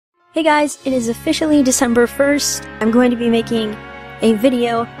Hey guys, it is officially December 1st. I'm going to be making a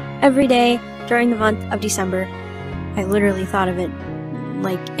video every day during the month of December. I literally thought of it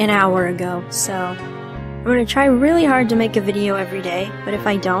like an hour ago, so I'm going to try really hard to make a video every day, but if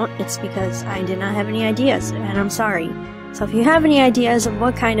I don't, it's because I did not have any ideas, and I'm sorry. So if you have any ideas of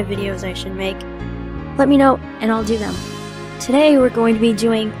what kind of videos I should make, let me know and I'll do them. Today we're going to be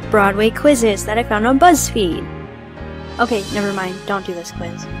doing Broadway quizzes that I found on BuzzFeed. Okay, never mind, don't do this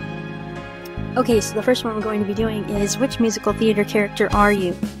quiz. Okay, so the first one we're going to be doing is, which musical theater character are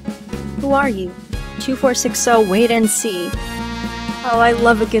you? Who are you? 2460, wait and see. Oh, I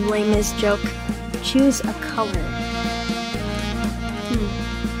love a good Les Mis joke. Choose a color.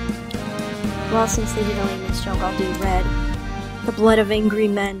 Well, since they did a Les Mis joke, I'll do red. The blood of angry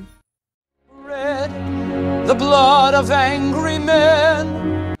men. Red, the blood of angry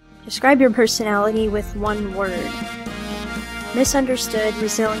men. Describe your personality with one word. Misunderstood,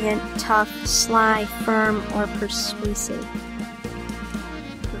 resilient, tough, sly, firm, or persuasive.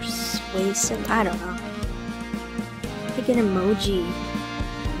 Persuasive? I don't know. Pick an emoji.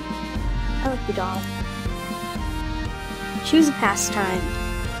 I like the doll. Choose a pastime.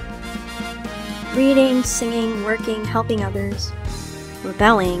 Reading, singing, working, helping others,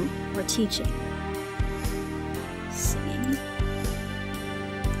 rebelling, or teaching. Singing.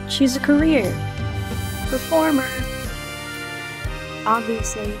 Choose a career. Performer.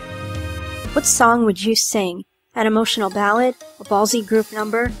 Obviously. What song would you sing? An emotional ballad? A ballsy group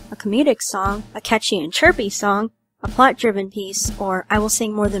number? A comedic song? A catchy and chirpy song? A plot-driven piece? Or I will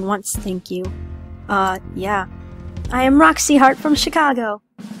sing more than once, thank you. Yeah. I am Roxy Hart from Chicago.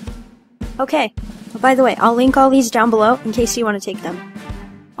 Okay. Oh, by the way, I'll link all these down below in case you want to take them.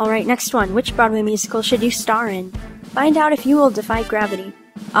 Alright, next one. Which Broadway musical should you star in? Find out if you will defy gravity.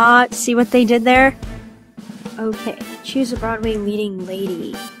 See what they did there? Okay, choose a Broadway leading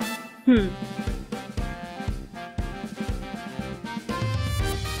lady.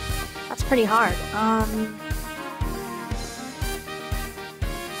 That's pretty hard.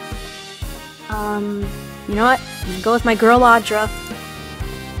 You know what? I'm gonna go with my girl Audra.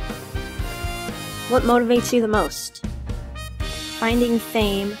 What motivates you the most? Finding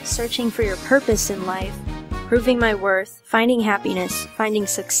fame, searching for your purpose in life, proving my worth, finding happiness, finding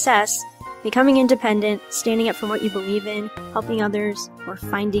success, becoming independent, standing up for what you believe in, helping others, or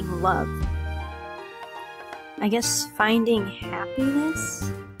finding love. I guess finding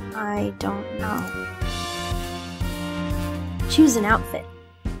happiness? I don't know. Choose an outfit.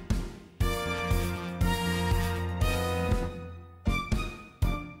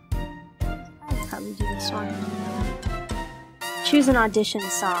 I'd probably do this one. Choose an audition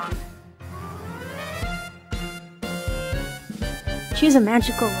song. Choose a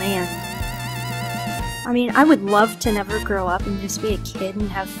magical land. I mean, I would love to never grow up and just be a kid and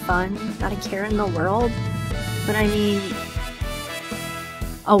have fun, not a care in the world. But I mean,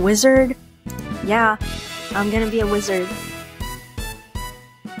 a wizard? Yeah, I'm gonna be a wizard.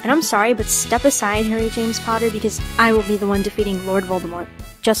 And I'm sorry, but step aside, Harry James Potter, because I will be the one defeating Lord Voldemort.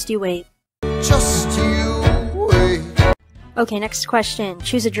 Just you wait. Just you wait. Okay, next question.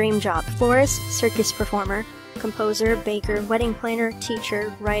 Choose a dream job. Florist, circus performer, composer, baker, wedding planner,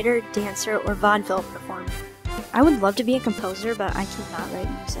 teacher, writer, dancer, or vaudeville performer. I would love to be a composer, but I cannot write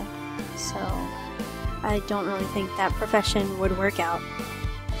music, so I don't really think that profession would work out.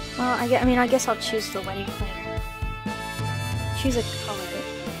 Well, I guess I'll choose the wedding planner. Choose a color.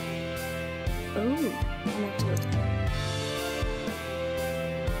 Ooh, I'm into it.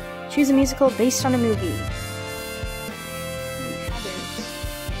 Choose a musical based on a movie.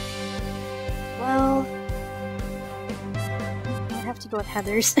 Well, I'd have to go with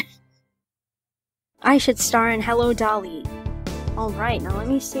Heathers. I should star in Hello Dolly. Alright, now let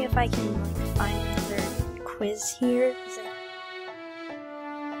me see if I can find another quiz here.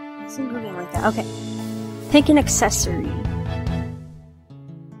 Is it moving like that? Okay. Pick an accessory.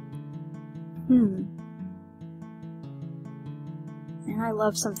 And I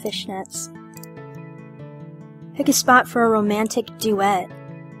love some fishnets. Pick a spot for a romantic duet.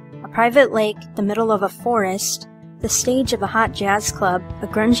 A private lake, the middle of a forest, the stage of a hot jazz club, a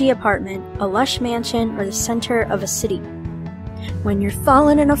grungy apartment, a lush mansion, or the center of a city. When you're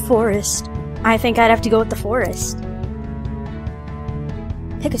falling in a forest, I think I'd have to go with the forest.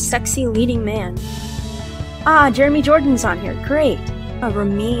 Pick a sexy leading man. Jeremy Jordan's on here, great.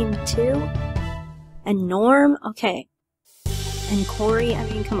 Ramin too? And Norm? Okay. And Corey, I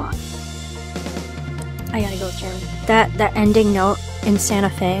mean, come on. I gotta go with Jeremy. That ending note in Santa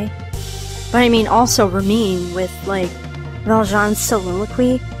Fe. But I mean, also Ramin with, like, Valjean's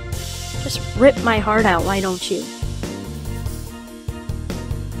soliloquy. Just rip my heart out, why don't you?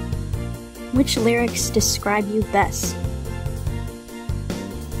 Which lyrics describe you best?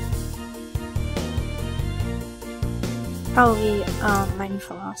 Probably, my new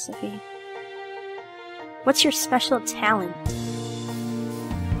philosophy. What's your special talent?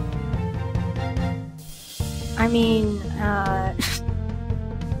 I mean,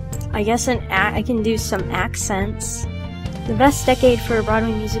 I guess I can do some accents. The best decade for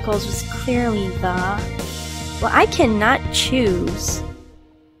Broadway musicals was clearly well, I cannot choose.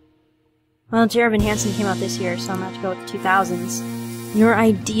 Well, Dear Evan Hansen came out this year, so I'm gonna have to go with the 2000s. Your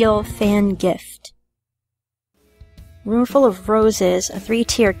ideal fan gift. Room full of roses, a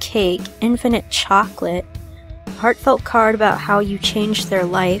 3-tier cake, infinite chocolate, heartfelt card about how you changed their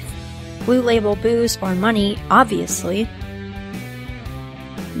life, Blue Label booze or money, obviously.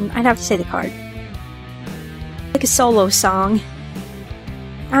 I'd have to say the card. Like a solo song.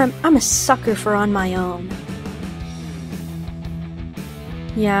 I'm a sucker for On My Own.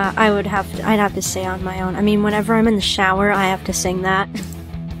 Yeah, I'd have to say On My Own. I mean, whenever I'm in the shower, I have to sing that.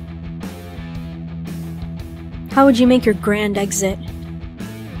 How would you make your grand exit?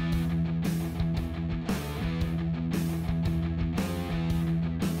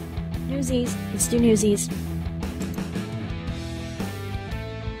 Newsies. Let's do Newsies.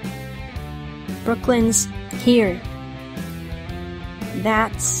 Brooklyn's here.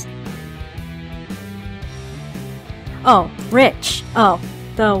 That's... Oh, Rich. Oh,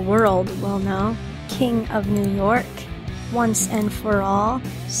 the world will know. King of New York. Once and for all.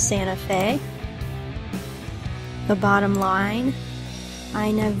 Santa Fe. The bottom line.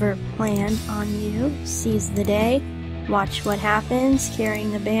 I never planned on you. Seize the day. Watch what happens.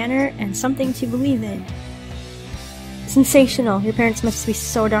 Carrying the banner. And something to believe in. Sensational. Your parents must be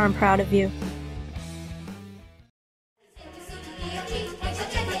so darn proud of you.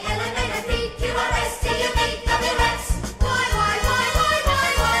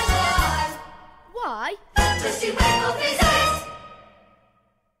 Why?